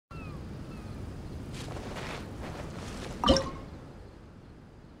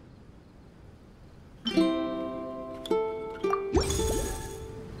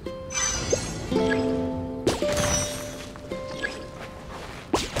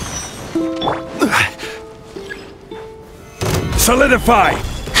Solidify!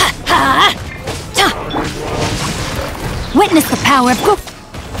 Witness the power of Go.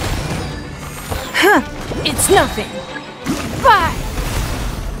 It's nothing. Bye.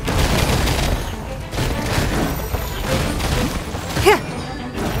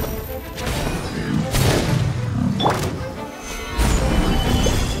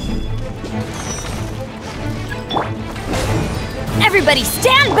 Everybody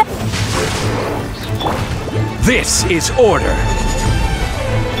stand back! This is order!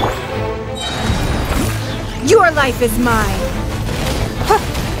 Your life is mine!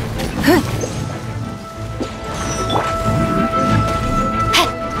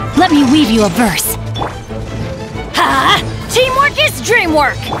 Let me weave you a verse. Ha! Teamwork is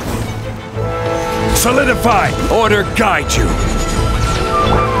dreamwork! Solidify! Order guide you!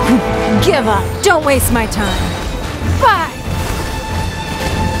 Give up! Don't waste my time! Bye!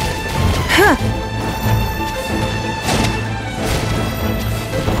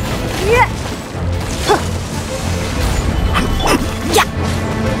 Yeah.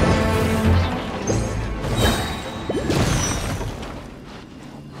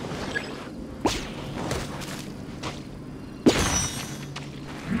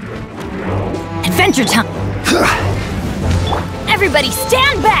 Adventure time! Everybody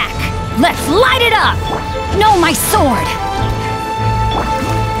stand back! Let's light it up! Know my sword!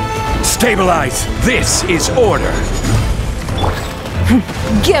 Stabilize! This is order!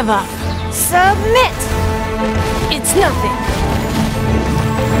 Give up! Submit! It's nothing!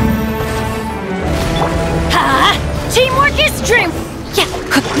 Ha! Teamwork is dream! Yeah!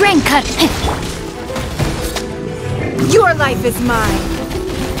 Rain cut! Your life is mine!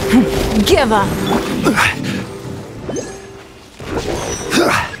 Give up!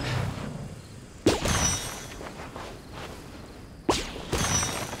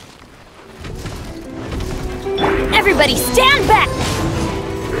 Everybody stand back!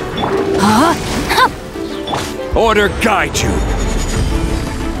 Huh? Order guide you!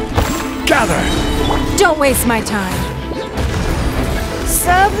 Gather! Don't waste my time!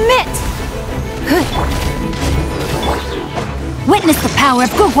 Submit! Witness the power of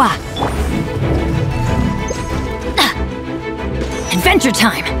Gugwa! Adventure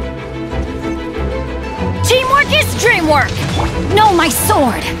time! Teamwork is dreamwork! Know my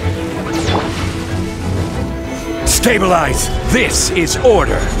sword! Stabilize! This is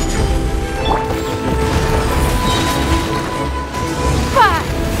order! Bye!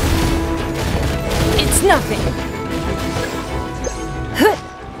 It's nothing!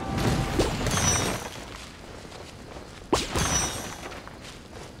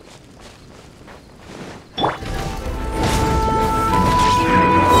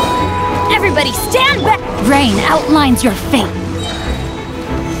 Everybody stand back! Rain outlines your fate!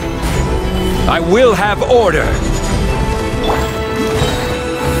 I will have order!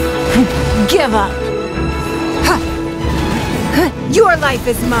 Give up! Your life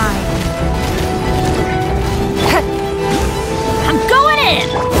is mine! I'm going in!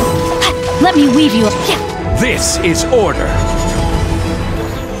 Let me weave you a... This is order!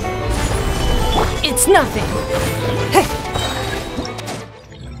 It's nothing!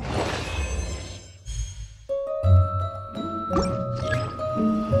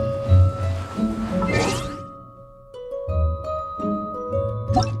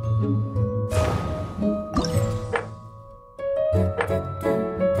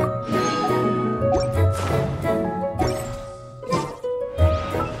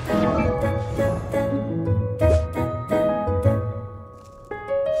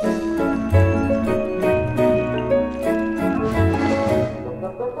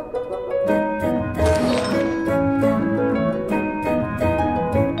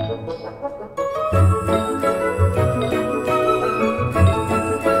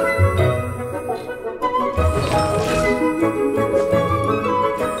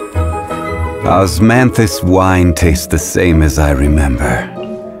 Osmanthus wine tastes the same as I remember.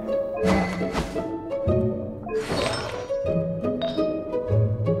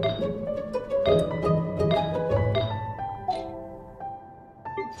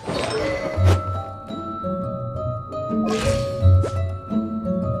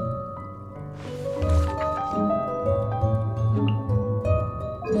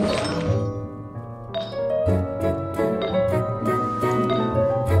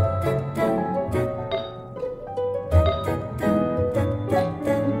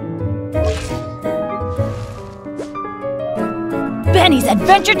 Benny's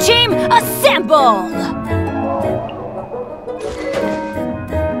adventure team, assemble!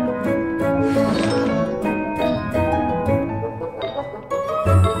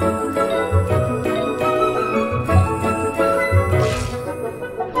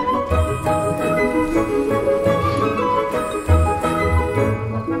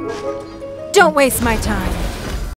 Don't waste my time.